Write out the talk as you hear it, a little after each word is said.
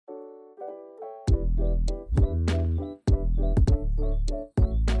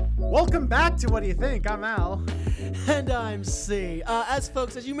Welcome back to What Do You Think? I'm Al. And I'm C. As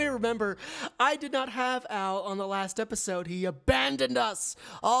you may remember, I did not have Al on the last episode. He abandoned us,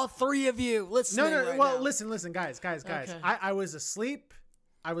 all three of you. Listening right now. Listen, guys. Okay. I was asleep.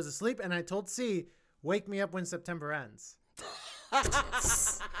 And I told C, wake me up when September ends.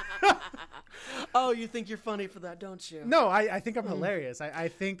 Oh, you think you're funny for that, don't you? No, I think I'm hilarious. I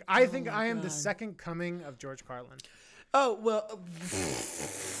think I am the second coming of George Carlin. Oh, well,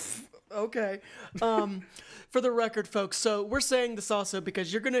 okay. For the record, folks, so we're saying this also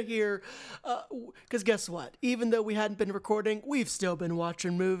because you're going to hear, because guess what? Even though we hadn't been recording, we've still been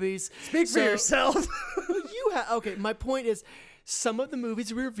watching movies. Speak for yourself. Okay, my point is, some of the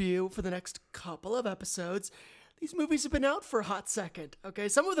movies we review for the next couple of episodes, these movies have been out for a hot second, okay?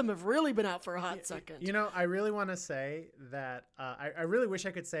 Some of them have really been out for a hot second. You know, I really want to say that, I really wish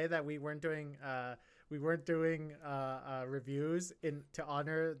I could say that we weren't doing reviews to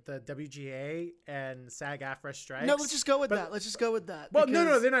honor the WGA and SAG-AFTRA strikes. No, let's just go with that. Well,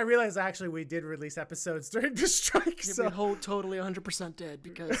 no. Then I realized actually we did release episodes during the strike. Yeah, so we totally 100% did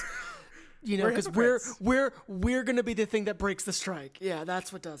because, you know, because we're gonna be the thing that breaks the strike. Yeah,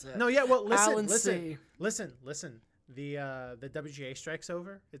 that's what does it. No, yeah. Well, listen. The WGA strike's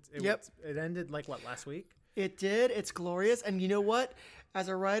over. It ended last week. It did. It's glorious. And you know what? As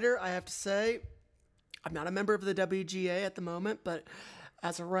a writer, I have to say, I'm not a member of the WGA at the moment, but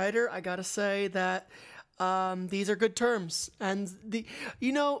as a writer, I got to say that these are good terms. And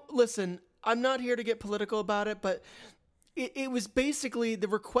listen, I'm not here to get political about it, but it was basically the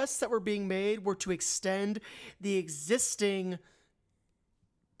requests that were being made were to extend the existing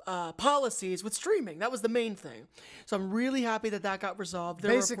policies with streaming. That was the main thing. So I'm really happy that got resolved.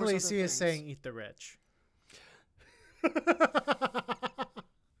 Basically, C is saying eat the rich.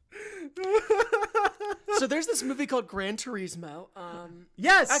 So there's this movie called Gran Turismo.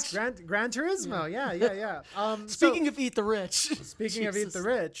 Yes, Gran Turismo. Yeah. Speaking of eat the rich. Speaking of eat the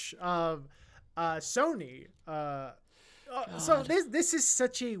rich, Sony. So this is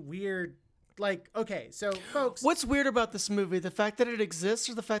such a weird. Okay, so folks, what's weird about this movie? The fact that it exists,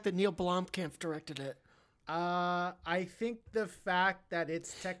 or the fact that Neill Blomkamp directed it? I think the fact that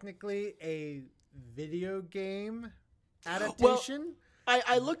it's technically a video game adaptation. Well,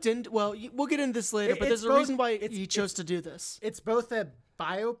 I looked into. Well, we'll get into this later, but there's a reason why he chose to do this. It's both a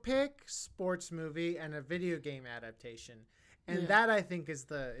biopic, sports movie, and a video game adaptation. And that I think is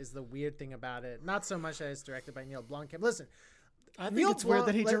the weird thing about it. Not so much that it's directed by Neill Blomkamp. Listen. I think it's weird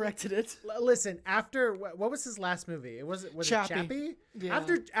that he directed it. Listen, after what was his last movie? Was it Chappie? Yeah.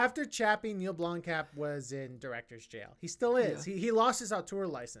 After Chappie, Neill Blomkamp was in director's jail. He still is. Yeah. He lost his auteur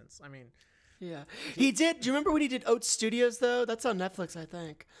license. I mean, yeah, he did. Do you remember when he did Oats Studios though? That's on Netflix, I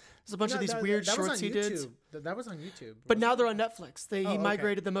think. There's a bunch of these weird shorts he did. That was on YouTube. But now they're on Netflix. He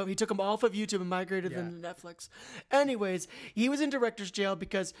migrated them over. He took them off of YouTube and migrated them to Netflix. Anyways, he was in director's jail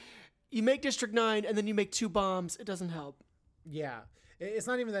because you make District 9 and then you make 2 bombs. It doesn't help. Yeah, it's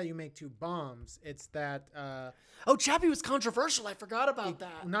not even that you make 2 bombs. It's that. Chappie was controversial. I forgot about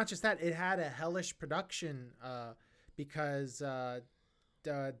that. Not just that, it had a hellish production because what's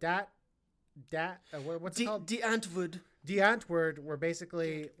it called? The Antwoord were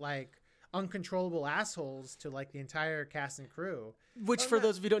basically uncontrollable assholes to the entire cast and crew. Which, for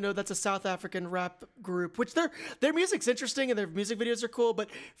those of you who don't know, that's a South African rap group. Which their music's interesting and their music videos are cool, but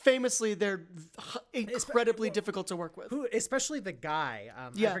famously they're incredibly difficult to work with. Especially the guy. I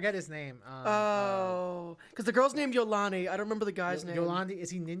forget his name. Because the girl's named Yolani. I don't remember the guy's name. Yolandi, is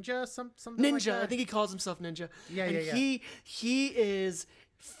he Ninja? Something Ninja. Like that? I think he calls himself Ninja. Yeah. He is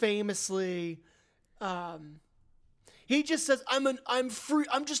famously. He just says, I'm free.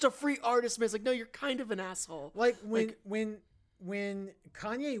 I'm just a free artist. Man, it's like, no, you're kind of an asshole. When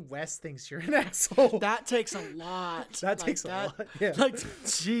Kanye West thinks you're an asshole, that takes a lot. That takes a lot. Yeah.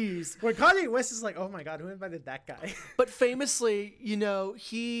 Jeez. When Kanye West is like, oh my God, who invited that guy? But famously,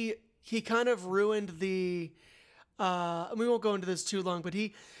 he kind of ruined the. We won't go into this too long, but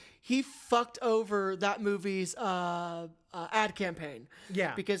he fucked over that movie's ad campaign.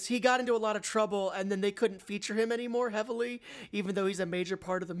 Yeah. Because he got into a lot of trouble and then they couldn't feature him anymore heavily, even though he's a major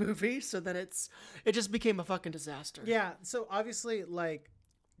part of the movie. So then it just became a fucking disaster. Yeah. So obviously,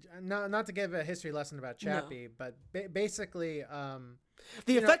 not to give a history lesson about Chappie, but basically...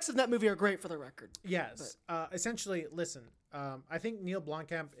 the effects of that movie are great, for the record. Yes. Essentially, listen, I think Neill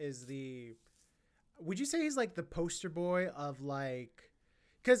Blomkamp is would you say he's the poster boy of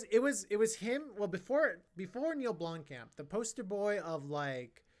because it was him. Well, before Neill Blomkamp, the poster boy of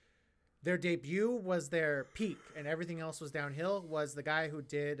their debut was their peak, and everything else was downhill. Was the guy who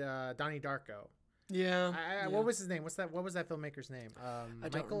did Donnie Darko? Yeah. What was his name? What was that filmmaker's name? I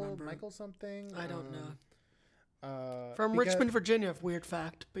don't remember. Michael something. I don't know. Because Richmond, Virginia. Weird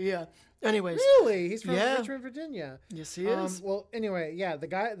fact, but yeah. Anyways, really, he's from Richmond, Virginia. Yes, he is. Well, anyway, yeah, the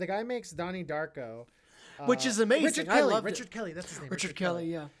guy makes Donnie Darko, which is amazing. Richard Kelly. Richard Kelly, that's his name. Richard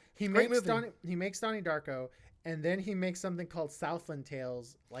Kelly, yeah. He makes Donnie Darko, and then he makes something called Southland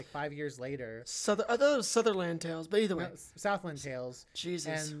Tales like 5 years later. I thought it was Sutherland Tales, but either way, Southland Tales.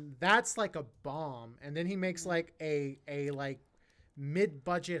 Jesus, and that's like a bomb. And then he makes like a like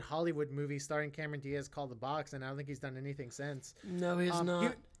mid-budget Hollywood movie starring Cameron Diaz called The Box, and I don't think he's done anything since. No, he's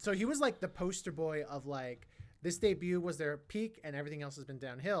not. So he was like the poster boy of like this debut was their peak, and everything else has been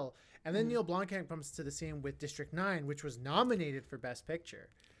downhill. And then Neill Blomkamp comes to the scene with District 9, which was nominated for Best Picture.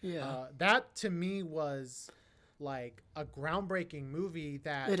 Yeah, that to me was like a groundbreaking movie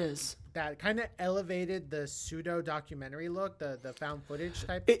that kind of elevated the pseudo documentary look, the found footage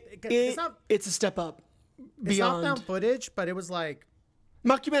type. It's a step up. Beyond. It's not found footage, but it was like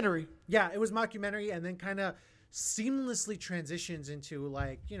mockumentary. Yeah, it was mockumentary, and then kind of seamlessly transitions into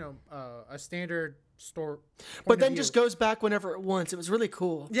like a standard store. But then just goes back whenever it wants. It was really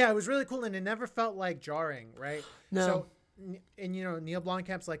cool. Yeah, it was really cool, and it never felt like jarring, right? No. So, and Neill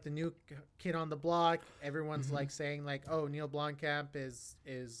Blomkamp's like the new kid on the block. Everyone's like saying like, oh, Neill Blomkamp is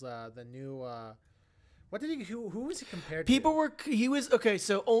the new. What did he? Who was he compared to? He was okay.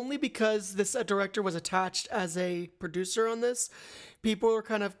 So only because this director was attached as a producer on this, people were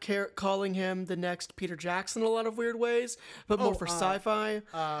kind of calling him the next Peter Jackson in a lot of weird ways, but more for sci-fi.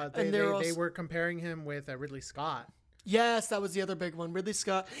 They were comparing him with Ridley Scott. Yes, that was the other big one, Ridley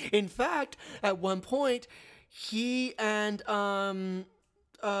Scott. In fact, at one point, he and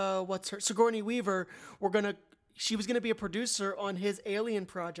Sigourney Weaver she was going to be a producer on his Alien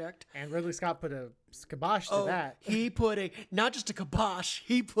project. And Ridley Scott put a kibosh to that. He put not just a kibosh,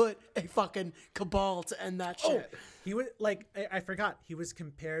 he put a fucking cabal to end that shit. He was like, I forgot, he was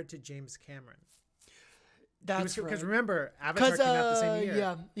compared to James Cameron. That's right. Because remember, Avatar came out the same year.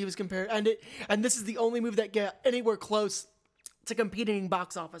 Yeah, he was compared. And this is the only movie that got anywhere close to competing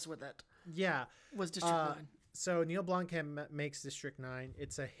box office with it. Yeah. Was District 9. So Neill Blomkamp makes District 9.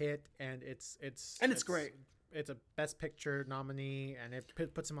 It's a hit, and it's great. It's a Best Picture nominee, and it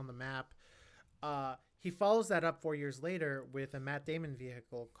puts him on the map. He follows that up 4 years later with a Matt Damon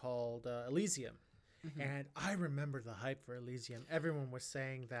vehicle called Elysium. Mm-hmm. And I remember the hype for Elysium. Everyone was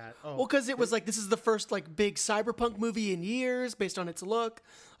saying that. Because it was like, this is the first like big cyberpunk movie in years based on its look.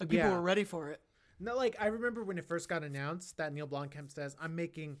 Like people were ready for it. No, like I remember when it first got announced that Neill Blomkamp says, I'm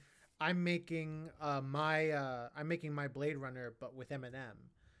making my Blade Runner, but with Eminem.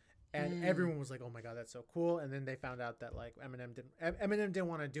 And everyone was like, "Oh my god, that's so cool!" And then they found out that like Eminem didn't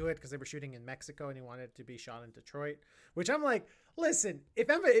want to do it because they were shooting in Mexico and he wanted it to be shot in Detroit. Which I'm like, listen, if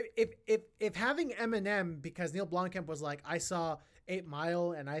having Eminem, because Neill Blomkamp was like, I saw 8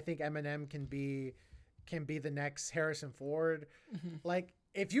 Mile and I think Eminem can be the next Harrison Ford. Mm-hmm. Like,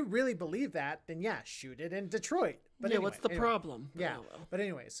 if you really believe that, then yeah, shoot it in Detroit. But anyway, what's the problem? Yeah, but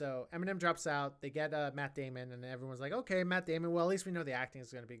anyway, so Eminem drops out. They get Matt Damon, and everyone's like, okay, Matt Damon. Well, at least we know the acting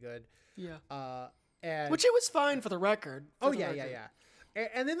is going to be good. Yeah. And which it was fine for the record. Yeah.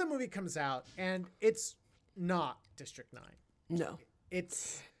 And then the movie comes out, and it's not District 9. No.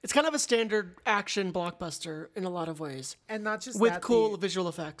 It's kind of a standard action blockbuster in a lot of ways. And not just with that, cool visual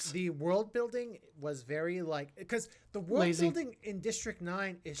effects. The world building was very like, because the world building in District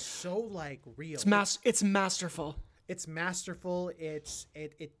 9 is so like real. It's masterful. It's masterful. It's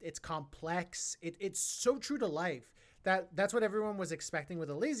complex. It's so true to life that's what everyone was expecting with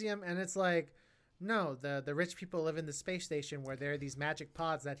Elysium, and it's like, no, the rich people live in the space station where there are these magic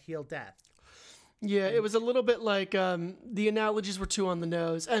pods that heal death. Yeah, it was a little bit like the analogies were too on the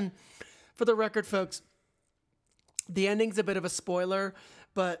nose. And for the record, folks, the ending's a bit of a spoiler,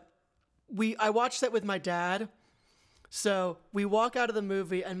 but I watched that with my dad. So we walk out of the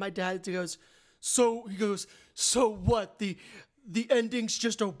movie, and my dad goes, so what? The ending's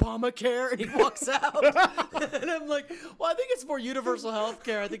just Obamacare, and he walks out. And I'm like, well, I think it's more universal health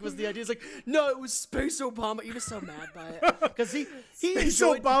care, I think was the idea. He's like, no, it was Space Obama. He was so mad by it. Because he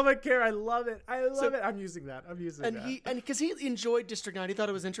enjoyed Obamacare. I love it. It. I'm using that. And because he enjoyed District 9, he thought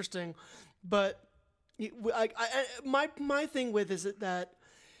it was interesting. But my thing with is that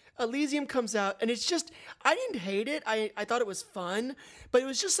Elysium comes out, and it's just, I didn't hate it. I thought it was fun, but it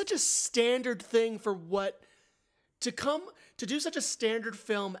was just such a standard thing for to do such a standard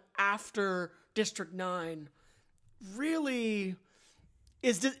film after District 9 really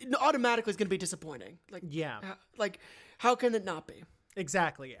is automatically going to be disappointing. Like, yeah. Like, how can it not be?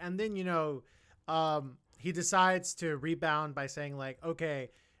 Exactly. And then, he decides to rebound by saying like, okay,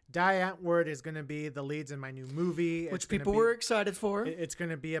 Diane Ward is going to be the leads in my new movie, which people were excited for. It's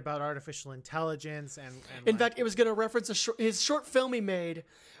going to be about artificial intelligence, and in fact, it was going to reference his short film he made,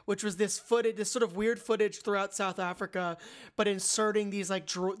 which was this sort of weird footage throughout South Africa, but inserting these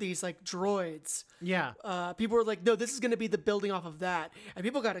droids. Yeah. People were like, no, this is going to be the building off of that, and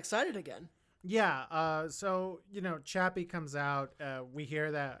people got excited again. Yeah. So Chappie comes out. We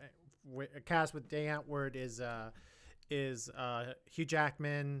hear that a cast with Diane Ward is Hugh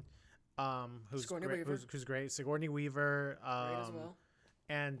Jackman, who's great. Sigourney Weaver, great as well.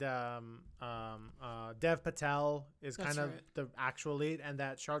 And Dev Patel is kind of the actual lead, and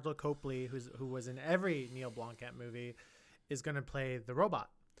that Charlotte Copley, who was in every Neill Blomkamp movie, is going to play the robot.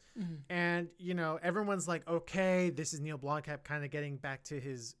 Mm-hmm. And everyone's like, okay, this is Neill Blomkamp kind of getting back to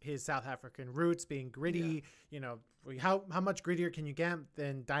his South African roots, being gritty. Yeah. How much grittier can you get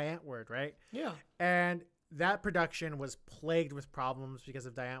than Diane Ward, right? Yeah. And that production was plagued with problems because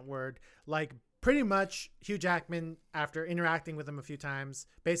of Diane Ward. Like, pretty much Hugh Jackman, after interacting with him a few times,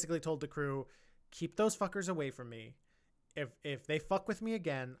 basically told the crew, keep those fuckers away from me. If they fuck with me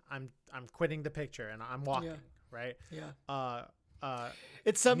again, I'm quitting the picture and I'm walking. Right? Yeah.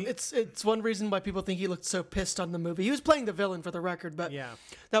 It's one reason why people think he looked so pissed on the movie. He was playing the villain, for the record, but yeah,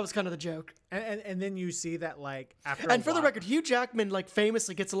 that was kind of the joke. And then you see that, like, after the record, Hugh Jackman, like,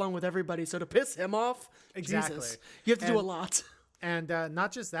 famously gets along with everybody, so to piss him off, exactly, Jesus, you have to do a lot. And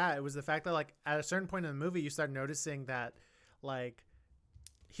not just that, it was the fact that, like, at a certain point in the movie, you start noticing that, like,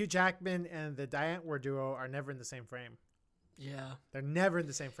 Hugh Jackman and the Diane Ward duo are never in the same frame. Yeah. They're never in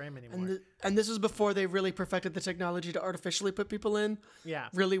the same frame anymore. And this was before they really perfected the technology to artificially put people in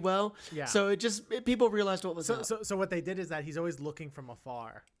really well. Yeah. So people realized what was up. So what they did is that he's always looking from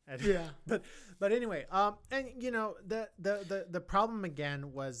afar. Yeah. But anyway, and the problem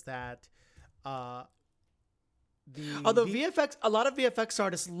again was that although VFX, a lot of VFX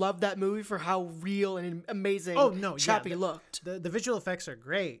artists loved that movie for how real and amazing Chappie looked. The visual effects are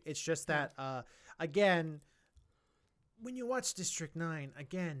great. It's just that again, when you watch District 9,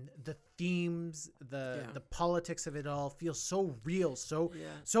 again, the themes, the politics of it all feels so real, so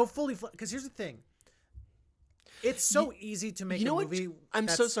fully. Because here's the thing. It's so easy to make a movie. I'm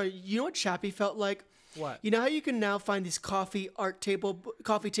so sorry. You know what Chappie felt like? What? You know how you can now find these coffee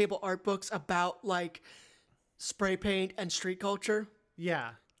table art books about, like, spray paint and street culture?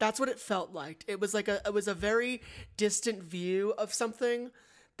 Yeah. That's what it felt like. It was a very distant view of something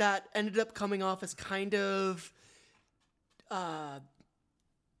that ended up coming off as kind of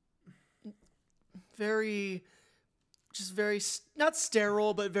very not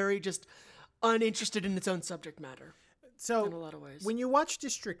sterile, but very just uninterested in its own subject matter. So in a lot of ways, when you watch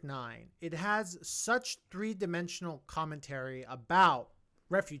District 9, it has such three-dimensional commentary about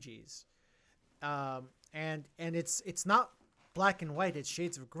refugees, and it's not black and white; it's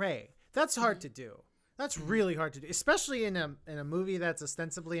shades of gray. That's hard to do. That's really hard to do, especially in a movie that's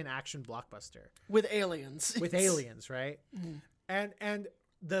ostensibly an action blockbuster with aliens. With aliens, right? Mm. And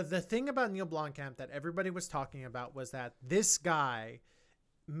the thing about Neill Blomkamp that everybody was talking about was that this guy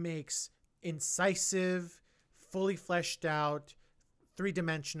makes incisive, fully fleshed out,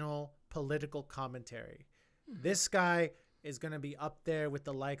 three-dimensional political commentary. Mm. This guy is going to be up there with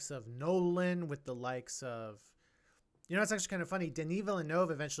the likes of Nolan, with the likes of... it's actually kind of funny. Denis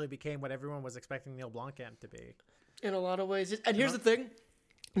Villeneuve eventually became what everyone was expecting Neill Blomkamp to be. In a lot of ways. And here's the thing.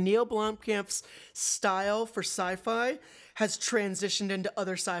 Neill Blomkamp's style for sci-fi has transitioned into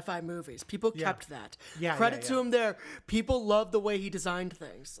other sci-fi movies. People kept that. Yeah, credit to him there. People love the way he designed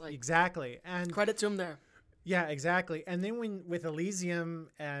things. Like, exactly. And credit to him there. Yeah, exactly. And then with Elysium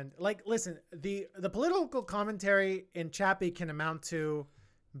and, like, listen, the political commentary in Chappie can amount to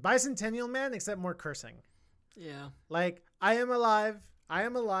Bicentennial Man, except more cursing. Yeah. Like, I am alive.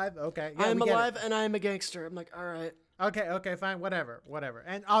 Okay. Yeah, I am alive and I am a gangster. I'm like, all right. Okay, fine. Whatever.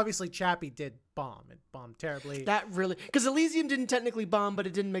 And obviously Chappie did bomb. It bombed terribly. That really, because Elysium didn't technically bomb, but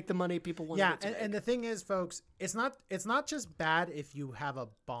it didn't make the money people wanted it to make. And the thing is, folks, it's not just bad if you have a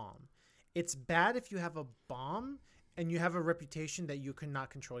bomb. It's bad if you have a bomb and you have a reputation that you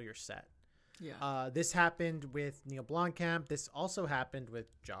cannot control your set. Yeah. This happened with Neill Blomkamp. This also happened with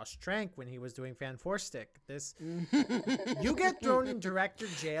Josh Trank when he was doing Fan Four Stick. You get thrown in director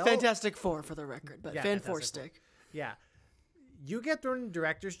jail. Fantastic Four, for the record, but Fan Four Stick. Yeah. You get thrown in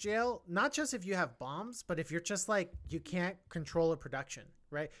director's jail, not just if you have bombs, but if you're just like, you can't control a production,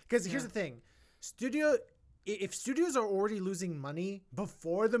 right? Because here's the thing. If studios are already losing money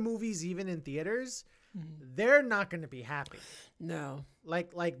before the movie's even in theaters, they're not going to be happy. No.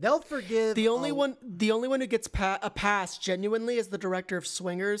 Like they'll forgive. The only one who gets a pass genuinely is the director of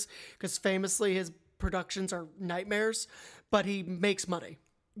Swingers, because famously his productions are nightmares, but he makes money.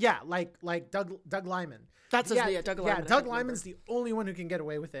 Yeah, like Doug Liman. That's his name. Doug Liman. Yeah, Doug Liman's the only one who can get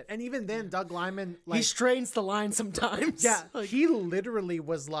away with it. And even then, Doug Liman, like, he strains the line sometimes. Yeah, Like, he literally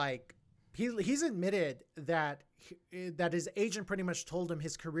was like, he's admitted that his agent pretty much told him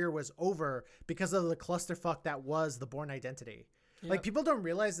his career was over because of the clusterfuck that was The Bourne Identity. Yep. Like, people don't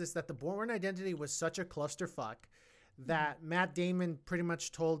realize this, that The Bourne Identity was such a clusterfuck that Matt Damon pretty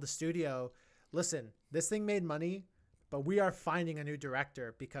much told the studio, listen, this thing made money, but we are finding a new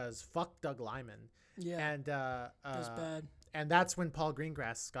director because fuck Doug Liman. Yeah, and that's bad. And that's when Paul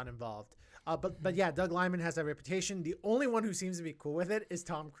Greengrass got involved. But yeah, Doug Liman has that reputation. The only one who seems to be cool with it is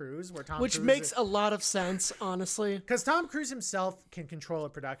Tom Cruise, which makes a lot of sense, honestly. Because Tom Cruise himself can control a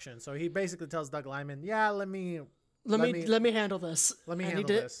production, so he basically tells Doug Liman, "Yeah, let me handle this. Let me and handle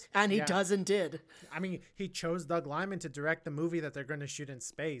this." And he does and did. I mean, he chose Doug Liman to direct the movie that they're going to shoot in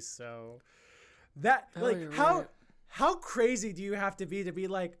space. So that how crazy do you have to be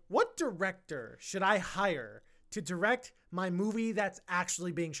like, what director should I hire to direct my movie that's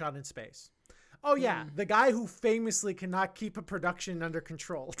actually being shot in space? Oh yeah, the guy who famously cannot keep a production under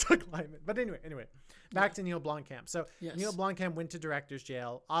control, Doug Liman. But anyway, back to Neill Blomkamp. So Neill Blomkamp went to director's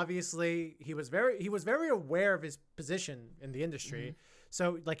jail. Obviously, he was very aware of his position in the industry.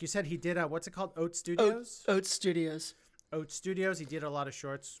 So, like you said, he did what's it called? Oat Studios. Oat Studios. Oat Studios. He did a lot of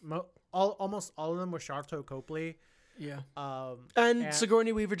shorts. Almost all of them were Sharlto Copley. Yeah. And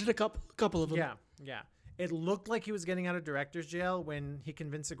Sigourney Weaver did a couple of them. Yeah. It looked like he was getting out of director's jail when he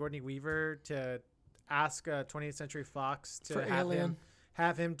convinced Sigourney Weaver to ask 20th Century Fox to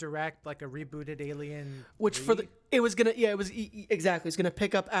have him direct like a rebooted Alien. Which it was gonna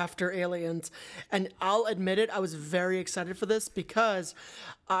pick up after Aliens, and I'll admit it, I was very excited for this because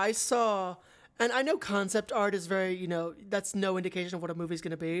I saw, and I know concept art is very, that's no indication of what a movie's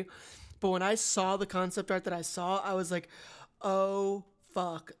gonna be, but when I saw the concept art that I saw, I was like, oh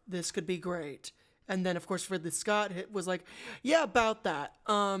fuck, this could be great. And then, of course, Ridley Scott was like, yeah, about that.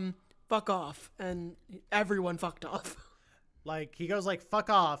 Fuck off. And everyone fucked off. Like, he goes like, fuck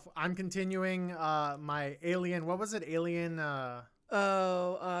off. I'm continuing my Alien. What was it? Alien.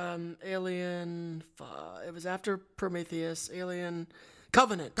 Alien. It was after Prometheus. Alien.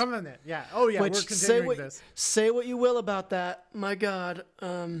 Covenant. Yeah. Oh, yeah. We're continuing this. Say what you will about that. My God.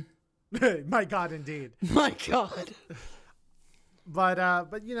 My God, indeed. My God. But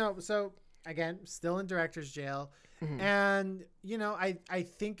so... Again, still in director's jail. And, I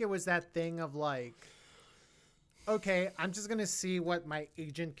think it was that thing of like, okay, I'm just going to see what my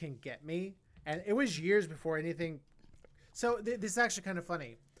agent can get me. And it was years before anything. So this is actually kind of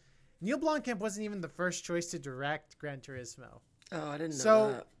funny. Neill Blomkamp wasn't even the first choice to direct Gran Turismo. Oh, I didn't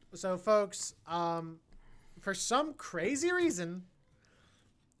know that. So folks, for some crazy reason,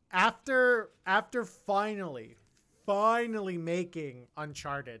 after finally making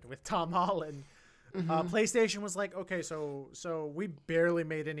Uncharted with Tom Holland, PlayStation was like, okay, so we barely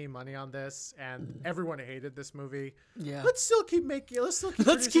made any money on this, and everyone hated this movie. Yeah, let's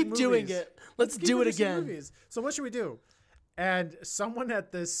keep doing it. Let's do it again. Movies. So what should we do? And someone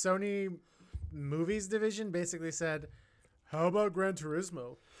at the Sony movies division basically said, how about Gran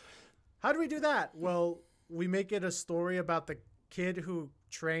Turismo? How do we do that? Well, we make it a story about the kid who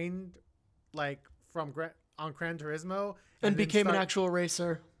trained like on Gran Turismo and became an actual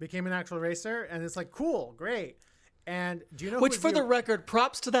racer. And it's like, cool, great. And do you know? Which, for the record,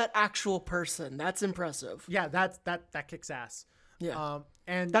 props to that actual person. That's impressive. Yeah, that kicks ass. Yeah,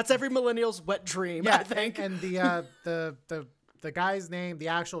 and that's every millennial's wet dream. Yeah, I think. And the guy's name, the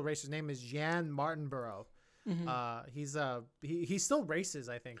actual racer's name, is Jan Martinborough. He still races,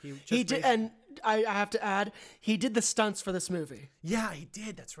 I think. He did, and I have to add, he did the stunts for this movie. Yeah, he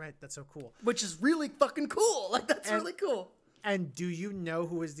did. That's right. That's so cool. Which is really fucking cool. Like, that's really cool. And do you know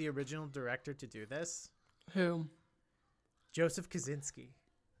who was the original director to do this? Who? Joseph Kosinski.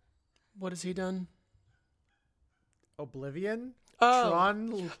 What has he done? Oblivion. Oh,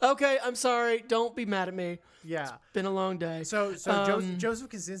 Tron. Okay, I'm sorry. Don't be mad at me. Yeah, it's been a long day. So Joseph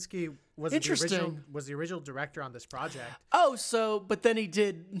Kosinski was the original director on this project. Oh, but then he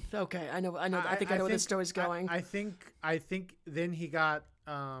did. Okay, I know. I think I know where this story's going. I think then he got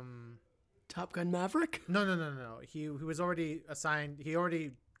Top Gun Maverick. No. He was already assigned. He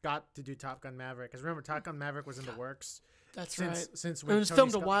already got to do Top Gun Maverick. Because remember, Top Gun Maverick was in the works. That's right. Since it was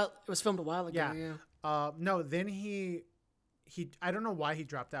filmed a while. It was filmed a while ago. Yeah. No. Then he I don't know why he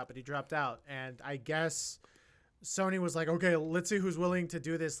dropped out, but he dropped out, and I guess Sony was like, okay, let's see who's willing to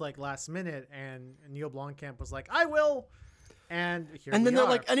do this like last minute, and Neill Blomkamp was like, I will. And here And then we they're are.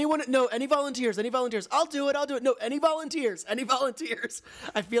 like, any volunteers? I'll do it. No, any volunteers?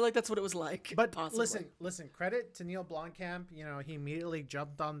 I feel like that's what it was like. But possibly. listen, credit to Neill Blomkamp. You know, he immediately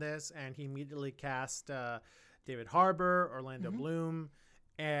jumped on this and he immediately cast David Harbour, Orlando Bloom,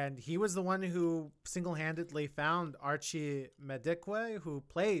 and he was the one who single-handedly found Archie Medique, who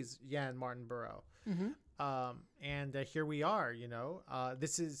plays Jan Martin Burrow. And here we are, you know,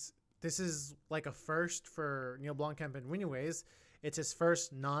 this is like a first for Neill Blomkamp in many ways. It's his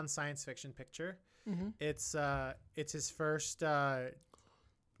first non-science fiction picture. It's his first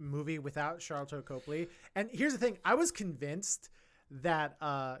movie without Sharlto Copley. And here's the thing: I was convinced that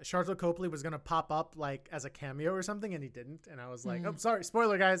Sharlto Copley was gonna pop up like as a cameo or something, and he didn't. And I was like, oh, sorry,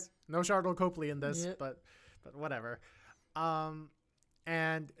 spoiler, guys, no Sharlto Copley in this, but whatever.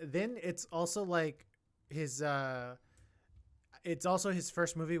 And then it's also like his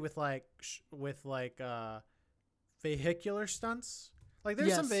first movie with vehicular stunts. Like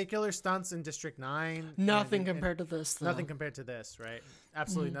there's some vehicular stunts in District 9. Nothing compared to this, though. Nothing compared to this, right?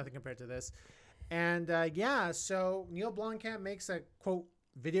 Absolutely nothing compared to this. And so Neill Blomkamp makes a quote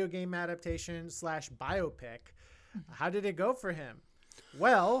video game adaptation / biopic. How did it go for him?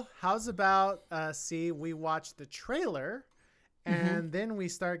 Well, how's about we watch the trailer and then we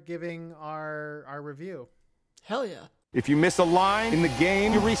start giving our review. Hell yeah. If you miss a line in the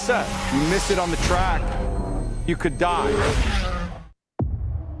game, you reset. You miss it on the track, you could die.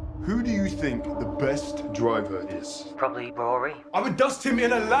 Who do you think the best driver is? Probably Rory. I would dust him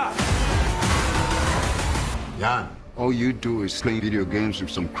in a lap. Jan, all you do is play video games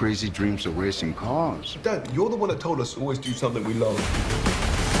with some crazy dreams of racing cars. Dad, you're the one that told us to always do something we love.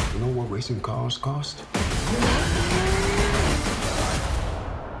 You know what racing cars cost?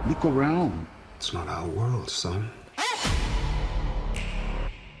 Look around. It's not our world, son.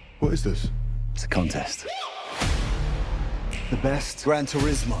 What is this? It's a contest. The best Gran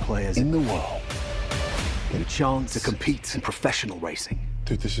Turismo players in the world get a chance to compete in professional racing.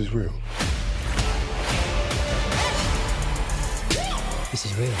 Dude, this is real. This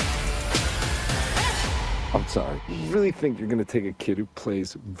is real. I'm sorry. You really think you're going to take a kid who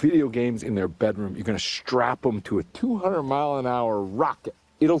plays video games in their bedroom, you're going to strap him to a 200-mile-an-hour rocket?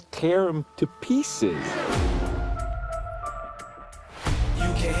 It'll tear him to pieces.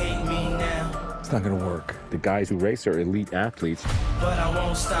 You can hate me now, It's not going to work. The guys who race are elite athletes. but I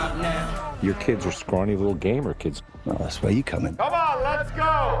won't stop now. Your kids are scrawny little gamer kids. Well, that's where you come in. Come on, let's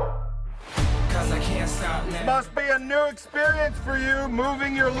go! Cause I can't stop now. Must be a new experience for you,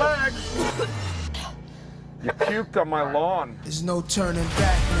 moving your legs. You puked on my lawn. There's no turning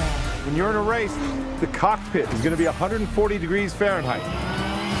back now. When you're in a race, the cockpit is going to be 140 degrees Fahrenheit.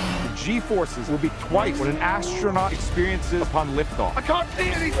 The G-forces will be twice what an astronaut experiences upon liftoff. I can't see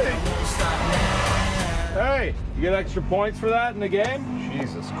anything! Hey, you get extra points for that in the game?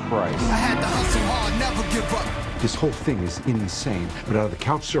 Jesus Christ. I had to hustle hard, never give up. This whole thing is insane, but out of the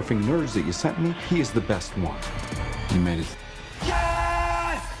couch surfing nerds that you sent me, he is the best one. You made it.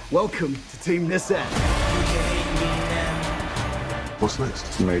 Welcome to Team This End. What's next?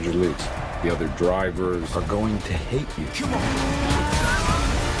 It's Major Leagues. The other drivers are going to hate you.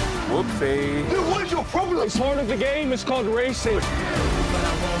 Whoopsie. Dude, what is your problem? It's part of the game. It's called racing. But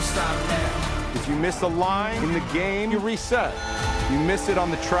I won't stop now. If you miss a line in the game, you reset. You miss it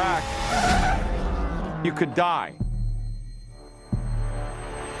on the track, you could die. You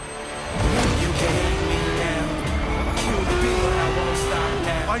can hate me now. But I won't stop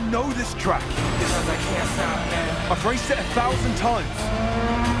now. I know this track. Because I can't stop now. I've raced it 1,000 times.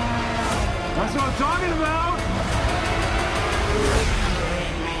 That's what I'm talking about.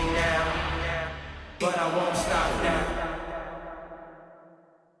 Hate me now. But I won't stop now.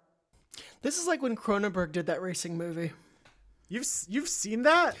 This is like when Cronenberg did that racing movie. You've seen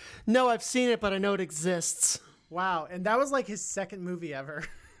that? No, I've seen it, but I know it exists. Wow, and that was like his second movie ever.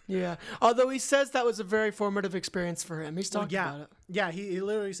 Yeah. Although he says that was a very formative experience for him. He's talked about it. Yeah, he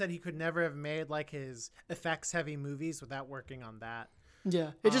literally said he could never have made like his effects heavy movies without working on that.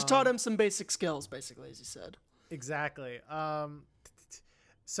 Yeah. It just taught him some basic skills, basically, as he said. Exactly.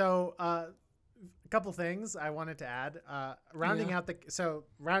 So a couple things I wanted to add. Rounding out the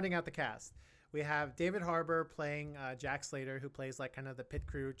cast, we have David Harbour playing Jack Slater, who plays like kind of the pit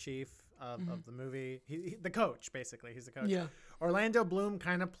crew chief of the movie. He the coach, basically. He's the coach. Yeah. Orlando Bloom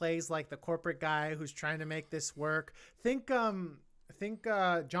kind of plays like the corporate guy who's trying to make this work. Think I think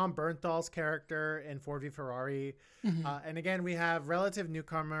John Bernthal's character in Ford v Ferrari. And again, we have relative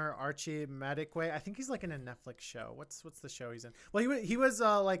newcomer Archie Madekwe. I think he's like in a Netflix show. What's the show he's in? Well, he was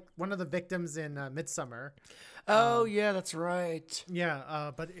like one of the victims in Midsummer. Oh, yeah, that's right.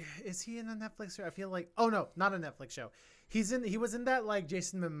 Yeah, but is he in a Netflix show? I feel like, oh no, not a Netflix show. He was in that like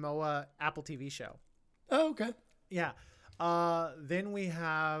Jason Momoa Apple TV show. Oh, okay. Yeah. Then we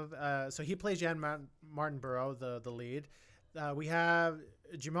have so he plays Jan Martin Burrow, the lead. We have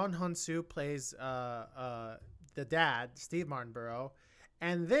Jimon Hunsu plays the dad, Steve Martin Burrow.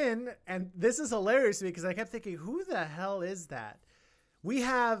 And this is hilarious to me because I kept thinking, who the hell is that? We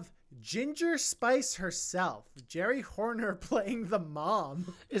have Ginger Spice herself, Jerry Horner, playing the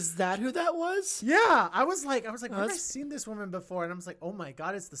mom. Is that who that was? Yeah, I was like, where have I seen this woman before? And I was like, oh my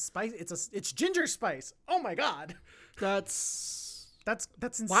god, it's the Spice. It's Ginger Spice. Oh my god, that's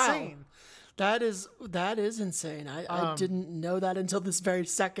insane. Wow. That is insane. I didn't know that until this very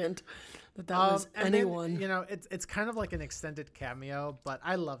second. That was anyone. Then, it's kind of like an extended cameo, but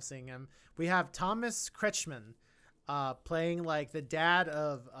I love seeing him. We have Thomas Kretschmann playing like the dad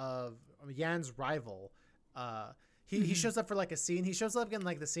of Jan's rival. He shows up for like a scene. He shows up in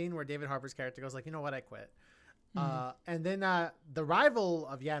like the scene where David Harbour's character goes like, you know what, I quit. And then the rival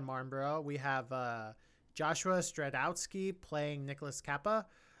of Jan Marnborough, we have Joshua Stradowski playing Nicholas Kappa.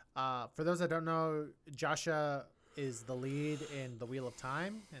 For those that don't know, Joshua is the lead in The Wheel of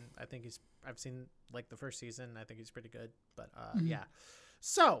Time, and I think I've seen like the first season. I think he's pretty good, but yeah.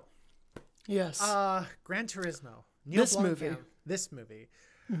 So, yes, Gran Turismo. This movie.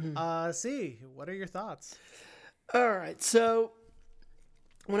 See, what are your thoughts? All right, so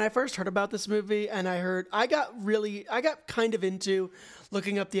when I first heard about this movie, and I got kind of into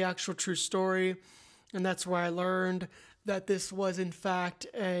looking up the actual true story, and that's where I learned that this was in fact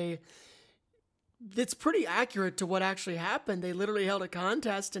it's pretty accurate to what actually happened. They literally held a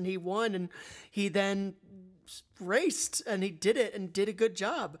contest and he won, and he then raced and he did it and did a good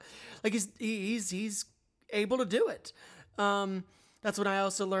job. Like he's able to do it. That's when I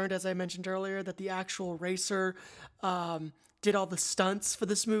also learned, as I mentioned earlier, that the actual racer did all the stunts for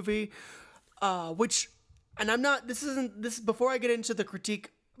this movie, this is before I get into the critique,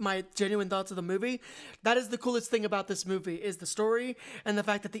 my genuine thoughts of the movie. That is the coolest thing about this movie, is the story and the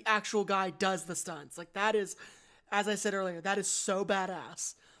fact that the actual guy does the stunts. Like that is, as I said earlier, that is so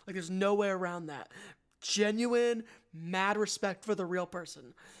badass. Like there's no way around that. Genuine, mad respect for the real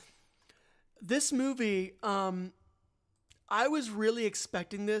person. This movie, I was really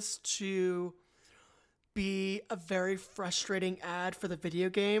expecting this to be a very frustrating ad for the video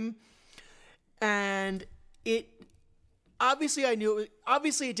game. And obviously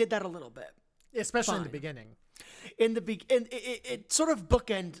it did that a little bit. Especially in the beginning. It sort of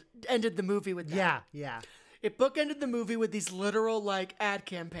ended the movie with that. Yeah. It bookended the movie with these literal like ad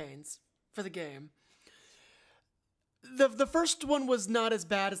campaigns for the game. The first one was not as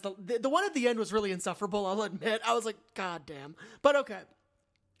bad as the one at the end was really insufferable, I'll admit. I was like, god damn. But okay.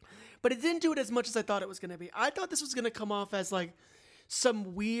 But it didn't do it as much as I thought it was going to be. I thought this was going to come off as like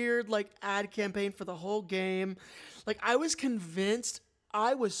some weird like ad campaign for the whole game. Like I was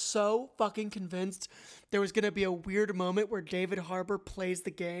so fucking convinced there was going to be a weird moment where David Harbour plays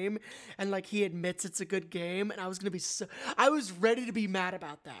the game and like he admits it's a good game, and I was ready to be mad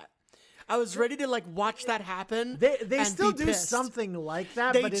about that. I was ready to like watch that happen. They still do something like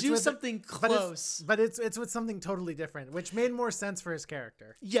that. They do something close, but it's with something totally different, which made more sense for his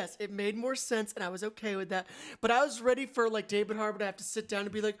character. Yes, it made more sense, and I was okay with that. But I was ready for like David Harbour to have to sit down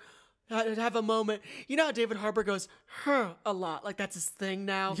and be like, have a moment. You know how David Harbour goes, a lot. Like that's his thing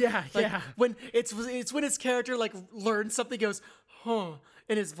now. Yeah, like, yeah. When it's when his character like learns something, he goes,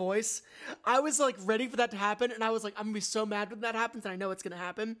 in his voice. I was like ready for that to happen, and I was like, I'm gonna be so mad when that happens, and I know it's gonna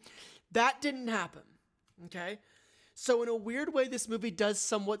happen. That didn't happen. Okay? So in a weird way, this movie does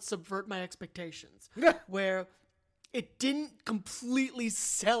somewhat subvert my expectations. Where it didn't completely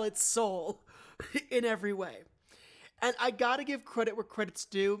sell its soul in every way. And I gotta give credit where credit's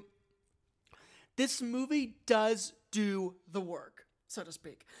due. This movie does do the work, so to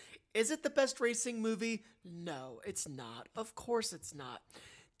speak. Is it the best racing movie? No, it's not. Of course it's not.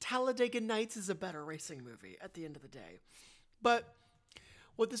 Talladega Nights is a better racing movie at the end of the day. But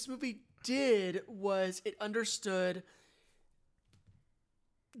what this movie did was it understood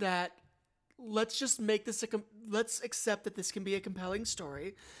that let's accept that this can be a compelling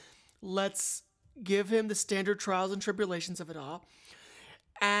story. Let's give him the standard trials and tribulations of it all.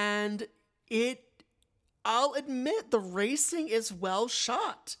 And I'll admit, the racing is well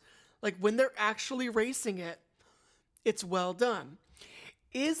shot. Like when they're actually racing it, it's well done.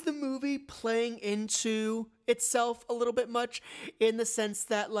 is the movie playing into itself a little bit much in the sense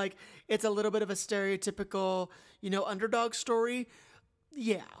that like it's a little bit of a stereotypical, underdog story?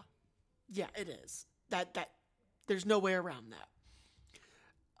 Yeah, it is. That there's no way around that.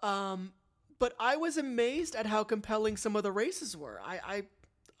 But I was amazed at how compelling some of the races were.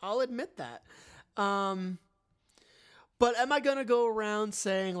 I'll admit that. But am I gonna go around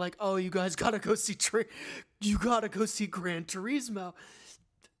saying like, "Oh, you guys gotta go see Gran Turismo"?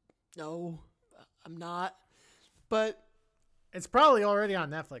 No, I'm not. But it's probably already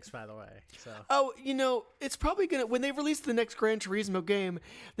on Netflix, by the way. So it's probably gonna when they release the next Gran Turismo game.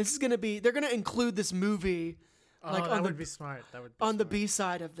 They're gonna include this movie. That would be smart. That would be on the B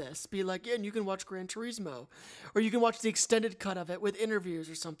side of this, be like, yeah, and you can watch Gran Turismo, or you can watch the extended cut of it with interviews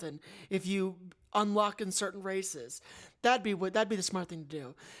or something. If you unlock in certain races, that'd be the smart thing to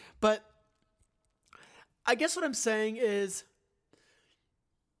do. But I guess what I'm saying is,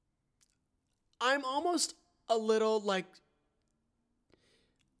 I'm almost a little like,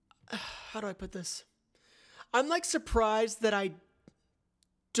 how do I put this? I'm like surprised that I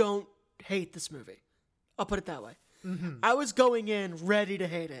don't hate this movie. I'll put it that way. Mm-hmm. I was going in ready to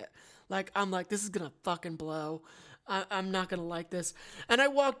hate it. Like, I'm like, this is going to fucking blow. I'm not going to like this. And I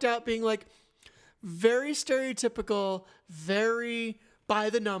walked out being like, very stereotypical, very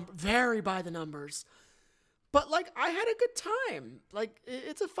by the numbers. But like, I had a good time. Like,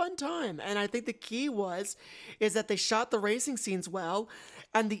 it's a fun time. And I think the key is that they shot the racing scenes well,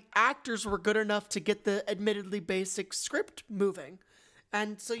 and the actors were good enough to get the admittedly basic script moving.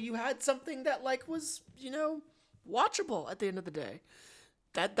 And so you had something that like was, watchable at the end of the day.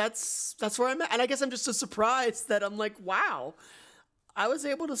 That's where I'm at. And I guess I'm just so surprised that I'm like, wow, I was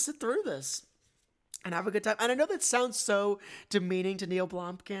able to sit through this and have a good time. And I know that sounds so demeaning to Neill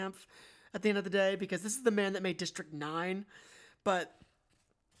Blomkamp at the end of the day, because this is the man that made District 9.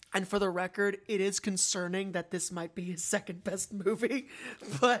 And for the record, it is concerning that this might be his second best movie,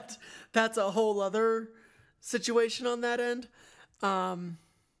 but that's a whole other situation on that end.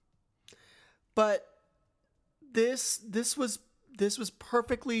 But this was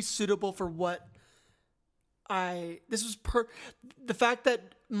perfectly suitable for what the fact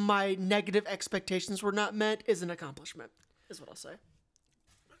that my negative expectations were not met is an accomplishment, is what I'll say.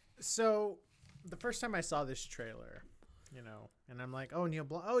 So the first time I saw this trailer, and I'm like, Neill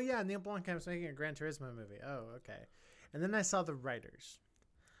Blomkamp's making a Gran Turismo movie. Oh, okay. And then I saw the writers.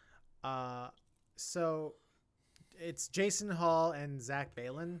 So it's Jason Hall and Zach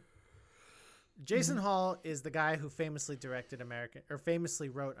Baylin. Jason Hall is the guy who famously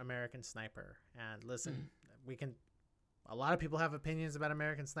wrote American Sniper. And listen, a lot of people have opinions about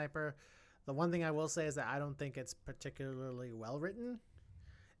American Sniper. The one thing I will say is that I don't think it's particularly well written.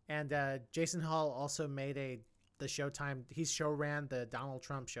 And Jason Hall also made he show ran the Donald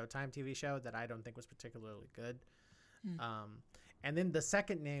Trump Showtime TV show that I don't think was particularly good. And then the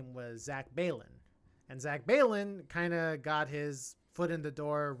second name was Zach Baylin. And Zach Baylin kind of got his foot in the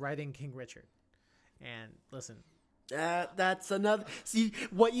door writing King Richard. And listen, that's another. See,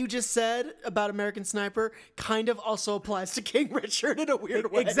 what you just said about American Sniper kind of also applies to King Richard in a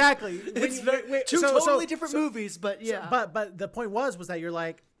weird way. Exactly. It's two totally different movies, but yeah. But the point was that you're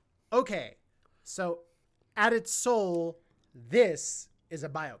like, okay, so at its soul, this is a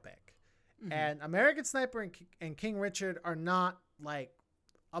biopic, and American Sniper and King Richard are not like.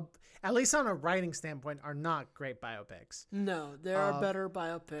 At least on a writing standpoint, are not great biopics. No, there are better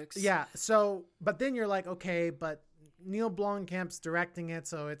biopics. Yeah. So, but then you're like, okay, but Neill Blomkamp's directing it,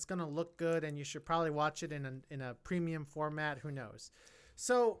 so it's gonna look good, and you should probably watch it in a premium format. Who knows?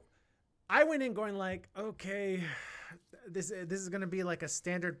 So, I went in going like, okay, this is gonna be like a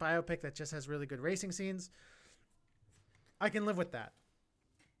standard biopic that just has really good racing scenes. I can live with that,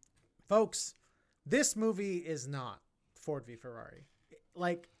 folks. This movie is not Ford v Ferrari.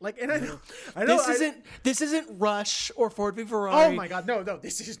 And I know this isn't Rush or Ford v Ferrari. Oh my God, no,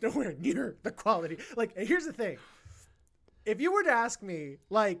 this is nowhere near the quality. Like, here's the thing: if you were to ask me,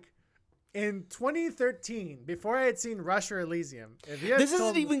 like, in 2013, before I had seen Rush or Elysium, this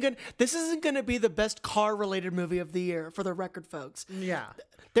isn't going to be the best car-related movie of the year, for the record, folks. Yeah,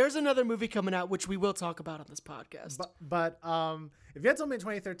 there's another movie coming out which we will talk about on this podcast. But if you had told me in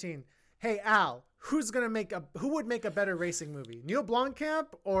 2013. Hey Al, who would make a better racing movie, Neill Blomkamp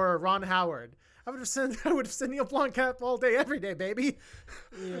or Ron Howard? I would have said Neill Blomkamp all day, every day, baby.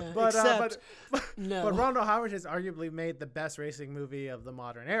 Yeah, but no. But Ron Howard has arguably made the best racing movie of the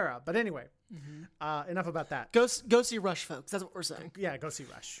modern era. But anyway, enough about that. Go see Rush, folks. That's what we're saying. Yeah, go see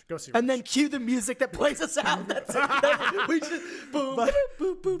Rush. And then cue the music that plays us out. That's it. We just boom, boop,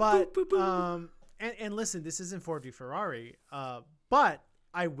 boop, boop, boop, boop. And listen, this isn't Ford v Ferrari, but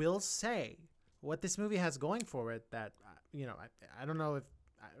I will say what this movie has going for it that, I don't know if,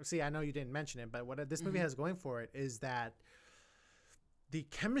 I know you didn't mention it, but what this movie has going for it is that the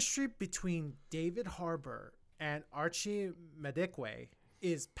chemistry between David Harbour and Archie Madekwe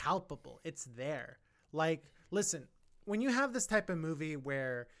is palpable. It's there. Like, listen, when you have this type of movie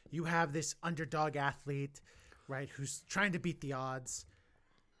where you have this underdog athlete, right, who's trying to beat the odds,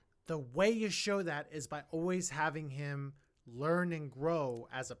 the way you show that is by always having him learn and grow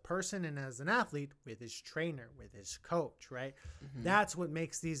as a person and as an athlete with his trainer, with his coach, right? That's what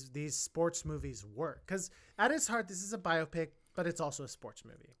makes these sports movies work. Because at its heart, this is a biopic, but it's also a sports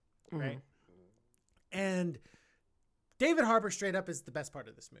movie, right? And David Harbour straight up is the best part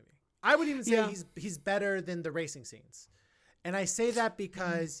of this movie. I would even say he's better than the racing scenes. And I say that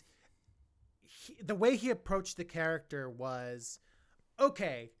because the way he approached the character was,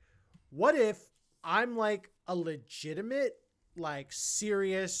 okay, what if I'm like a legitimate, like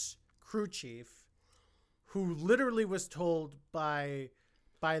serious crew chief who literally was told by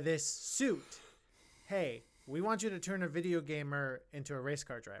this suit, hey, we want you to turn a video gamer into a race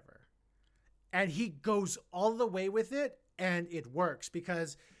car driver. And he goes all the way with it, and it works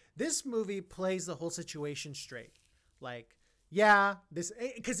because this movie plays the whole situation straight. Like, yeah,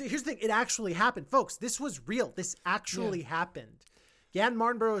 because here's the thing, it actually happened. Folks, this was real. This actually happened. Jan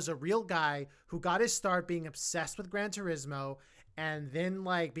Mardenborough is a real guy who got his start being obsessed with Gran Turismo and then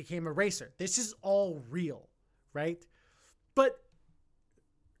like became a racer. This is all real, right? But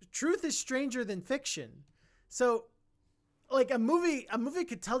truth is stranger than fiction. So like a movie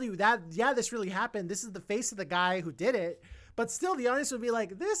could tell you that, yeah, this really happened. This is the face of the guy who did it. But still the audience would be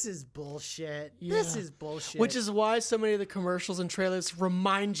like, this is bullshit. Yeah. This is bullshit. Which is why so many of the commercials and trailers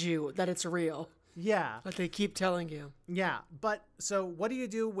remind you that it's real. Yeah. Like they keep telling you. Yeah. But so what do you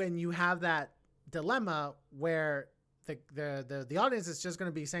do when you have that dilemma where the audience is just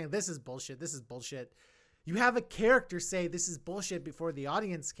going to be saying, this is bullshit. This is bullshit. You have a character say this is bullshit before the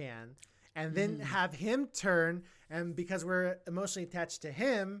audience can, and then have him turn. And because we're emotionally attached to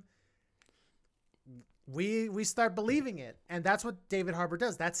him, we start believing it. And that's what David Harbour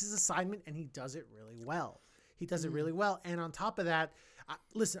does. That's his assignment. And he does it really well. He does it really well. And on top of that,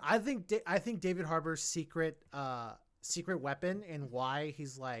 listen, I think David Harbour's secret weapon and why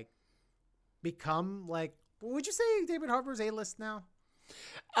he's like become like, would you say David Harbour's A-list now?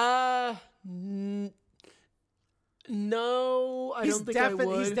 No, I don't think I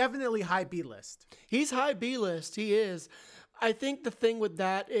would. He's definitely high B-list. He's high B-list. He is. I think the thing with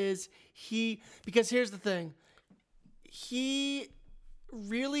that is because here's the thing. He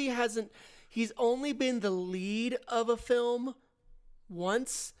really hasn't, he's only been the lead of a film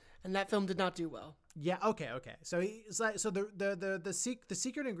once, and that film did not do well. Yeah. Okay. So the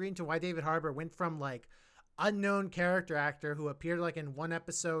secret ingredient to why David Harbour went from like unknown character actor who appeared like in one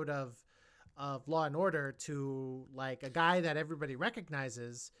episode of Law and Order to like a guy that everybody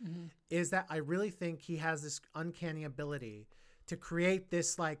recognizes is that I really think he has this uncanny ability to create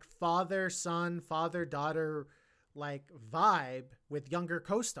this like father-son, father-daughter like vibe with younger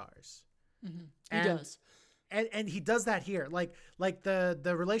co-stars. He does. And he does that here. Like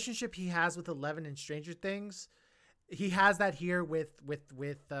the relationship he has with Eleven in Stranger Things, he has that here with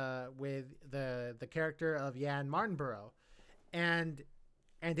the character of Jan Mardenborough. And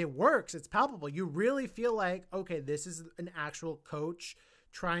it works. It's palpable. You really feel like, okay, this is an actual coach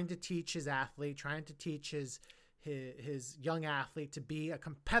trying to teach his athlete, trying to teach his young athlete to be a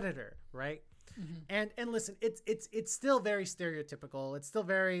competitor, right? And listen, it's still very stereotypical. It's still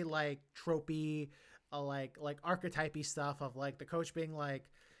very like tropey, like archetypey stuff of like the coach being like,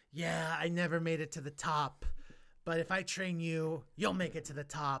 yeah, I never made it to the top, but if I train you, you'll make it to the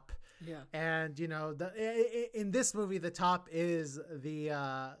top. Yeah. And you know, in this movie, the top is the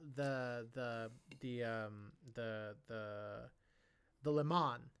Le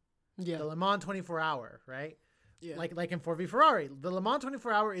Mans. Yeah. The Le Mans 24-hour, right? Yeah. Like in 4v Ferrari, the Le Mans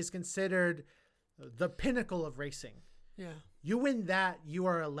 24-hour is considered the pinnacle of racing. Yeah. You win that, you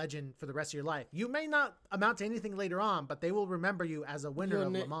are a legend for the rest of your life. You may not amount to anything later on, but they will remember you as a winner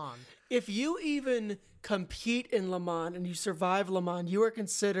of Le Mans. If you even compete in Le Mans and you survive Le Mans, you are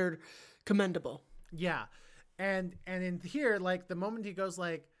considered commendable. Yeah. And in here, like the moment he goes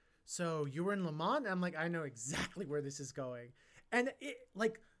like, so you were in Le Mans? I'm like, I know exactly where this is going. And it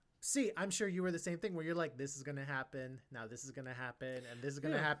like, see, I'm sure you were the same thing where you're like, this is going to happen. Now this is going to happen. And this is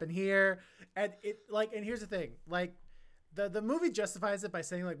going to happen here. And it like, and here's the thing, like, the movie justifies it by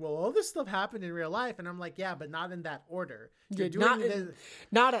saying like, well, all this stuff happened in real life. And I'm like, yeah, but not in that order.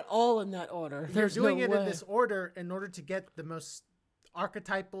 Not at all in that order. There's doing no it way. In this order in order to get the most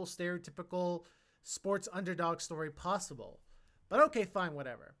archetypal, stereotypical sports underdog story possible. But okay, fine,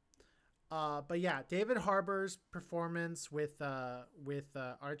 whatever. But yeah, David Harbour's performance with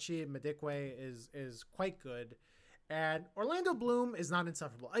Archie Madikwe is quite good, and Orlando Bloom is not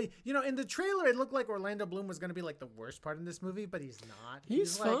insufferable. In the trailer it looked like Orlando Bloom was going to be like the worst part in this movie, but he's not.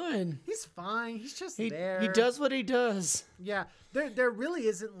 He's fine. He's fine. He's just there. He does what he does. Yeah, there really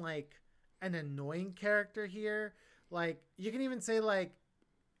isn't like an annoying character here. Like you can even say like,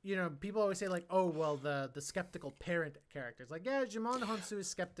 people always say like, oh well, the skeptical parent characters. Like yeah, Jimon Honsu is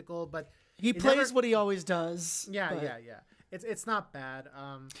skeptical, but he plays what he always does. Yeah. It's not bad.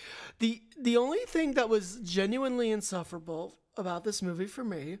 The only thing that was genuinely insufferable about this movie for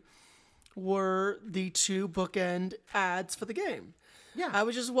me were the 2 bookend ads for the game. Yeah. I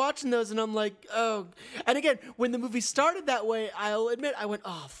was just watching those and I'm like, oh. And again, when the movie started that way, I'll admit, I went,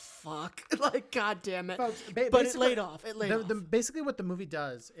 oh, fuck. Like, God damn it. Folks, but it laid off. Basically what the movie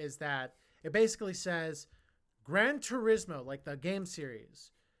does is that it basically says Gran Turismo, like the game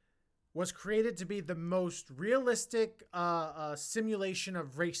series, was created to be the most realistic simulation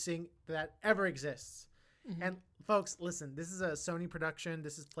of racing that ever exists. Mm-hmm. And folks, listen, this is a Sony production.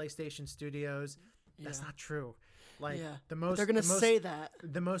 This is PlayStation Studios. That's not true. Like they're gonna say that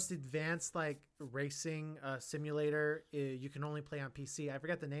the most advanced like racing simulator you can only play on PC. I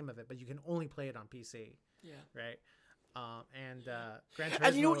forget the name of it, but you can only play it on PC. Yeah. Right. Gran Turismo.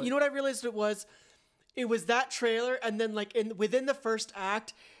 And you know what I realized it was that trailer, and then like within the first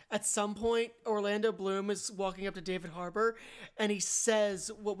act, at some point Orlando Bloom is walking up to David Harbour, and he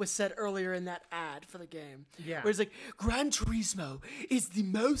says what was said earlier in that ad for the game. Yeah. Where he's like, Gran Turismo is the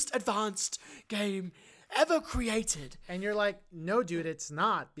most advanced game ever created. And you're like, no dude, it's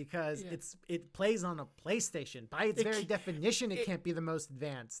not, because it plays on a PlayStation. By its very definition, it can't be the most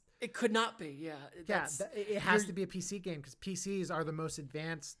advanced. It could not be. It has to be a PC game, because PCs are the most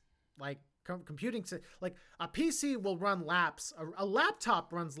advanced like computing. Like a PC will run laps, a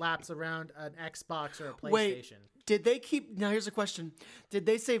laptop runs laps around an Xbox or a PlayStation. Wait, did they keep, now here's a question, did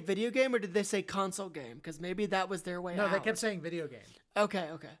they say video game or did they say console game? Because maybe that was their way out. No, they kept saying video game. Okay.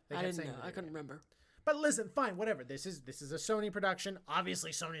 I didn't know. I couldn't remember. But listen, fine, whatever. This is a Sony production.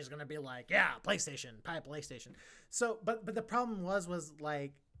 Obviously, Sony's gonna be like, yeah, PlayStation. So, but the problem was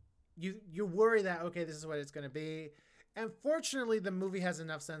like, you worry that okay, this is what it's gonna be, and fortunately, the movie has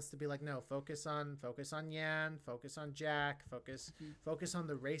enough sense to be like, no, focus on Yan, focus on Jack, focus on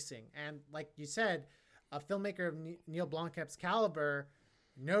the racing, and like you said, a filmmaker of Neill Blomkamp's caliber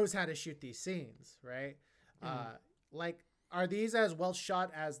knows how to shoot these scenes, right? Like. Are these as well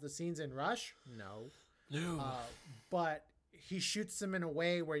shot as the scenes in Rush? No. But he shoots them in a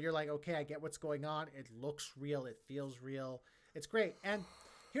way where you're like, okay, I get what's going on. It looks real. It feels real. It's great. And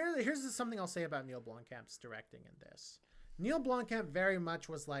here's something I'll say about Neill Blomkamp's directing in this. Neill Blomkamp very much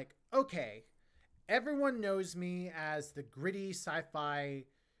was like, okay, everyone knows me as the gritty sci-fi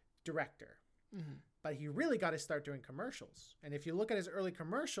director. Mm-hmm. But he really got to start doing commercials. And if you look at his early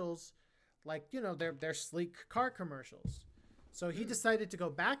commercials, like, they're sleek car commercials. So he decided to go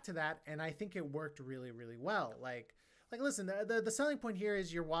back to that, and I think it worked really, really well. Like listen, the selling point here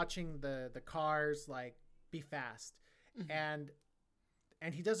is you're watching the cars like be fast, mm-hmm.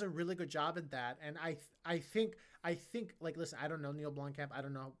 and he does a really good job at that. And I think like, listen, I don't know Neill Blomkamp, I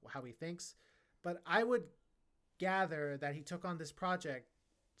don't know how he thinks, but I would gather that he took on this project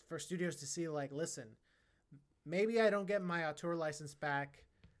for studios to see like, listen, maybe I don't get my auteur license back,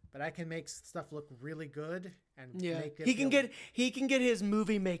 but I can make stuff look really good and make it. He can get his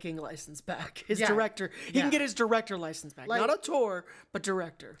movie making license back. His director. He can get his director license back. Like, not auteur, but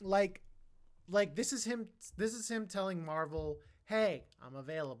director. Like this is him. This is him telling Marvel, "Hey, I'm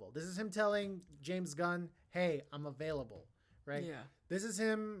available." This is him telling James Gunn, "Hey, I'm available." Right. Yeah. This is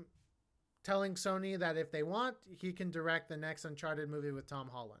him telling Sony that if they want, he can direct the next Uncharted movie with Tom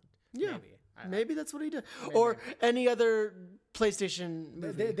Holland. Yeah. Maybe that's what he did. Maybe. Or any other PlayStation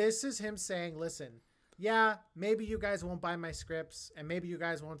movie. This is him saying, listen, yeah, maybe you guys won't buy my scripts, and maybe you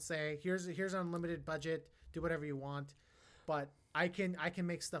guys won't say, here's an unlimited budget, do whatever you want, but I can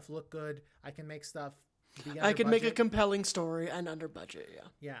make stuff look good. I can make stuff be under budget. Make a compelling story and under budget,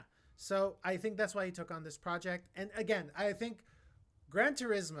 Yeah. So I think that's why he took on this project. And again, I think Gran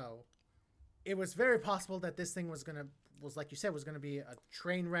Turismo, it was very possible that this thing was like you said, was going to be a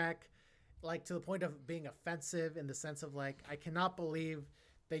train wreck, like to the point of being offensive in the sense of like, I cannot believe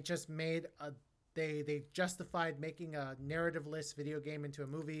they just made they justified making a narrative-less video game into a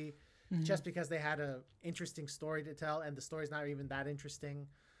movie just because they had a interesting story to tell, and the story's not even that interesting.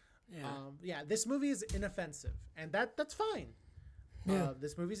 This movie is inoffensive, and that's fine.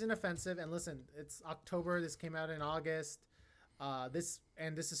 This movie's inoffensive, and listen, it's October. This came out in August. This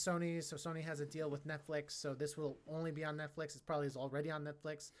is Sony, so Sony has a deal with Netflix, so this will only be on Netflix. It probably is already on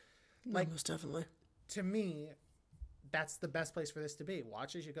Netflix. Like, most definitely. To me, that's the best place for this to be.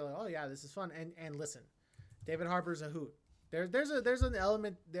 Watch it, you go, oh yeah, this is fun. And listen, David Harbour's a hoot. There's an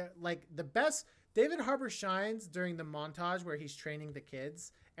element there, like the best. David Harbour shines during the montage where he's training the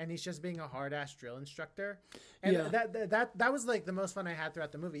kids and he's just being a hard ass drill instructor. And that was like the most fun I had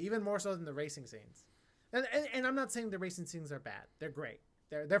throughout the movie, even more so than the racing scenes. And I'm not saying the racing scenes are bad. They're great.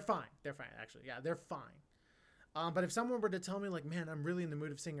 They're fine. They're fine, actually. Yeah, they're fine. But if someone were to tell me, like, man, I'm really in the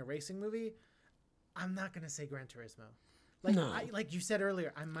mood of seeing a racing movie, I'm not going to say Gran Turismo. Like, no. Like you said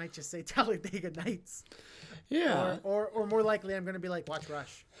earlier, I might just say Talladega Nights. Yeah. Or more likely, I'm going to be like, watch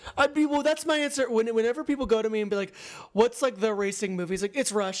Rush. Well, that's my answer. Whenever people go to me and be like, what's like the racing movies? Like,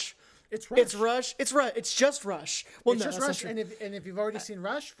 it's Rush. It's Rush. It's Rush. It's Rush. It's just Rush. Well, it's no, just Rush. And if you've already seen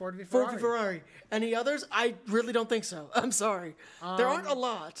Rush, Ford v Ferrari. Ford v Ferrari. Any others? I really don't think so. I'm sorry. There aren't a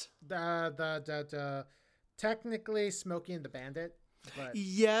lot. Technically, Smokey and the Bandit. But,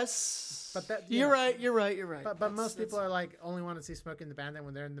 yes. But that you're right. But most people are like only want to see Smokey and the Bandit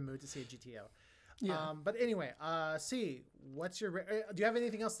when they're in the mood to see a GTO. Yeah. But anyway, C, what's your? Do you have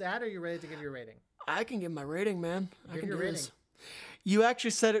anything else to add? Or are you ready to give your rating? I can give my rating, man. I can give your rating. This. You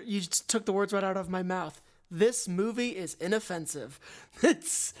actually said it. You just took the words right out of my mouth. This movie is inoffensive.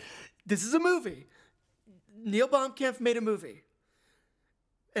 This is a movie. Neill Blomkamp made a movie,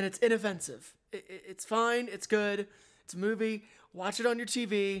 and it's inoffensive. It's fine. It's good. It's a movie. Watch it on your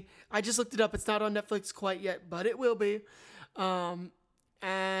TV. I just looked it up. It's not on Netflix quite yet, but it will be. And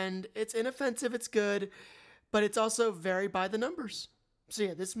it's inoffensive. It's good, but it's also very by the numbers. So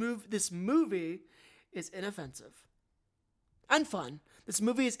yeah, this movie is inoffensive and fun. This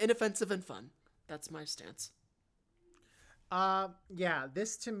movie is inoffensive and fun. That's my stance. Yeah,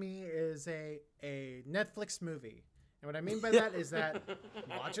 this to me is a Netflix movie. And what I mean by that is that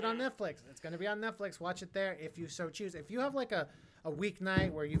watch it on Netflix. It's going to be on Netflix. Watch it there if you so choose. If you have like a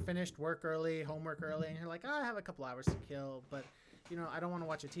weeknight where you finished work early, homework early, and you're like, I have a couple hours to kill, but I don't want to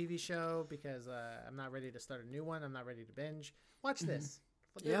watch a TV show because I'm not ready to start a new one. I'm not ready to binge. Watch this.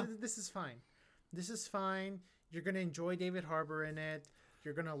 Yeah. This is fine. This is fine. You're going to enjoy David Harbour in it.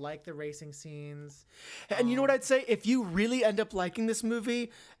 You're going to like the racing scenes. And you know what I'd say? If you really end up liking this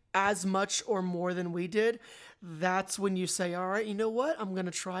movie as much or more than we did, that's when you say, all right, you know what? I'm going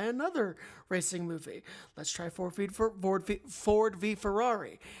to try another racing movie. Let's try Ford v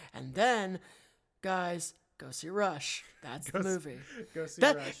Ferrari. And then, guys, go see Rush. That's the movie. Go see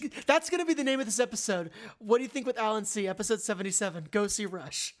Rush. That's going to be the name of this episode. What do you think with Alan C? Episode 77. Go see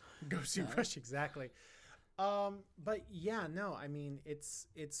Rush. Go see Rush, exactly. But yeah, no, I mean, it's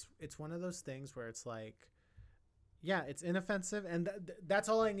one of those things where it's like, yeah, it's inoffensive, and that's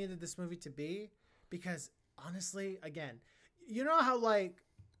all I needed this movie to be, because honestly, again, you know how like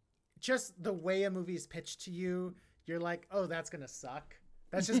just the way a movie is pitched to you, you're like, oh, that's gonna suck.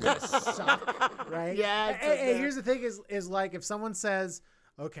 That's just gonna suck, right? Yeah. Hey, here's the thing: is like if someone says,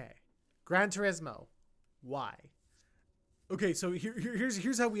 okay, Gran Turismo, why? Okay, so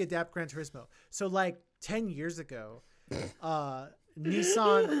here's how we adapt Gran Turismo. So like 10 years ago,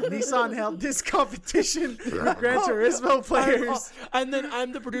 Nissan held this competition with Gran Turismo players. And then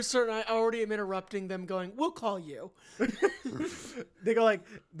I'm the producer and I already am interrupting them going, we'll call you. They go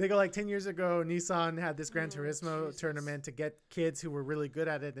like 10 years ago, Nissan had this Gran Turismo tournament to get kids who were really good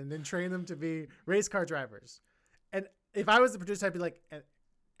at it and then train them to be race car drivers. And if I was the producer, I'd be like,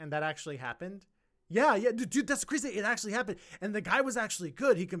 and that actually happened? Yeah, dude, that's crazy. It actually happened. And the guy was actually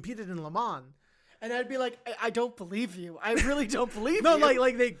good. He competed in Le Mans. And I'd be like, I don't believe you. I really don't believe you. No,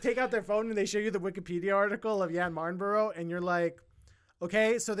 like they take out their phone and they show you the Wikipedia article of Jan Marnborough, and you're like,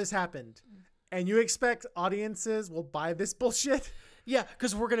 okay, so this happened. And you expect audiences will buy this bullshit? Yeah,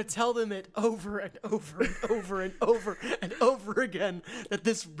 because we're going to tell them it over and over and over and over and over again that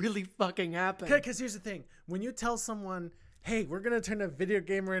this really fucking happened. Because here's the thing. When you tell someone, hey, we're going to turn a video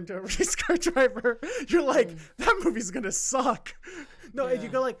gamer into a race car driver, you're like, that movie's going to suck. No, yeah. you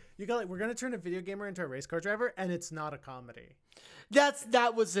go like, we're going to turn a video gamer into a race car driver, and it's not a comedy.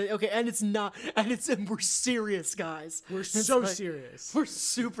 That was it. Okay, and it's not, and we're serious, guys. We're so serious. We're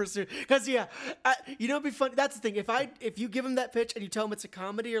super serious. Because you know, it'd be funny. That's the thing. If you give them that pitch and you tell them it's a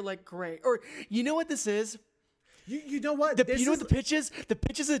comedy, you're like, great. Or you know what this is? You know what? What the pitch is? The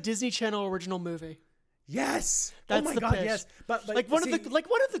pitch is a Disney Channel original movie. Yes, that's oh my the God, pitch. yes. But like one of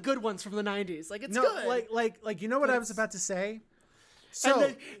the good ones from the 90s. Like it's good. Like you know what I was about to say. So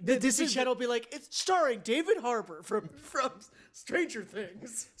and the Disney Channel will be like, it's starring David Harbour from Stranger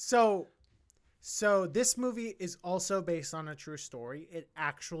Things. So this movie is also based on a true story. It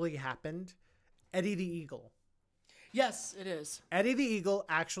actually happened. Eddie the Eagle. Yes, it is. Eddie the Eagle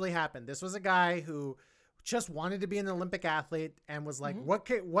actually happened. This was a guy who just wanted to be an Olympic athlete and was like, what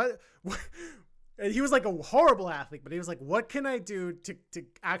and he was like a horrible athlete, but he was like, what can I do to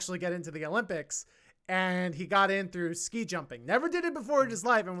actually get into the Olympics? And he got in through ski jumping. Never did it before in his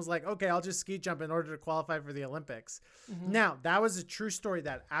life and was like, okay, I'll just ski jump in order to qualify for the Olympics. Now, that was a true story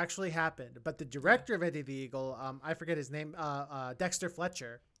that actually happened. But the director of Eddie the Eagle, I forget his name, Dexter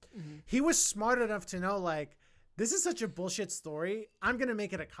Fletcher, he was smart enough to know, like, this is such a bullshit story. I'm going to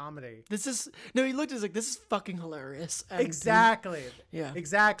make it a comedy. He looked at like, this is fucking hilarious. And exactly. Yeah.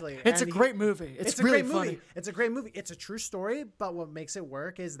 Exactly. It's a great movie. It's really funny. It's a great movie. It's a true story, but what makes it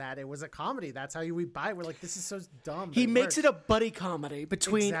work is that it was a comedy. That's how we buy it. We're like, this is so dumb. He makes it a buddy comedy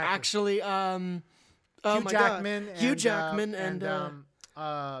between actually Hugh Jackman and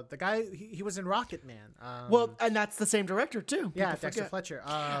the guy, he was in Rocket Man. Well, and that's the same director too. Yeah, Dexter Fletcher.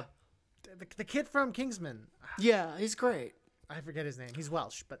 The kid from Kingsman. Yeah, he's great. I forget his name. He's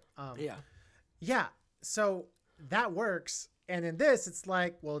Welsh, but yeah. So that works. And in this, it's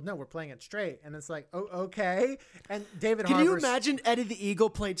like, well, no, we're playing it straight, and it's like, oh, okay. And David Can Harbour's... you imagine Eddie the Eagle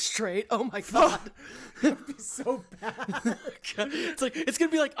played straight? Oh my god, that'd be so bad. It's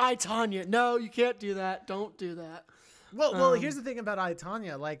gonna be like I, Tonya. No, you can't do that. Don't do that. Well, here's the thing about I,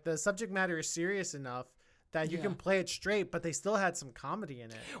 Tonya. Like, the subject matter is serious enough that you can play it straight, but they still had some comedy in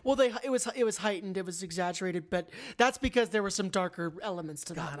it. Well, it was heightened, it was exaggerated, but that's because there were some darker elements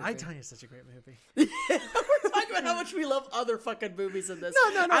to that. God, I, Tonya is such a great movie. We're talking about how much we love other fucking movies in this.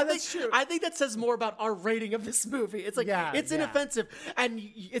 No, that's true. I think that says more about our rating of this movie. It's like, it's inoffensive, and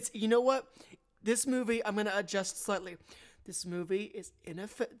it's, you know what? This movie, I'm gonna adjust slightly. This movie is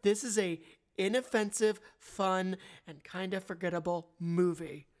This is a inoffensive, fun, and kind of forgettable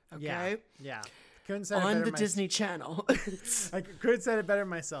movie. Okay. Yeah. Couldn't say on the Disney Channel. I couldn't have said it better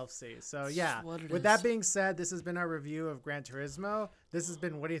myself, see. So yeah. With that being said, this has been our review of Gran Turismo. This has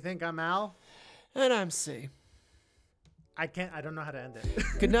been What Do You Think? I'm Al. And I'm C. I don't know how to end it.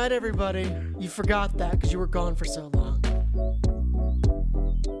 Good night, everybody. You forgot that because you were gone for so long.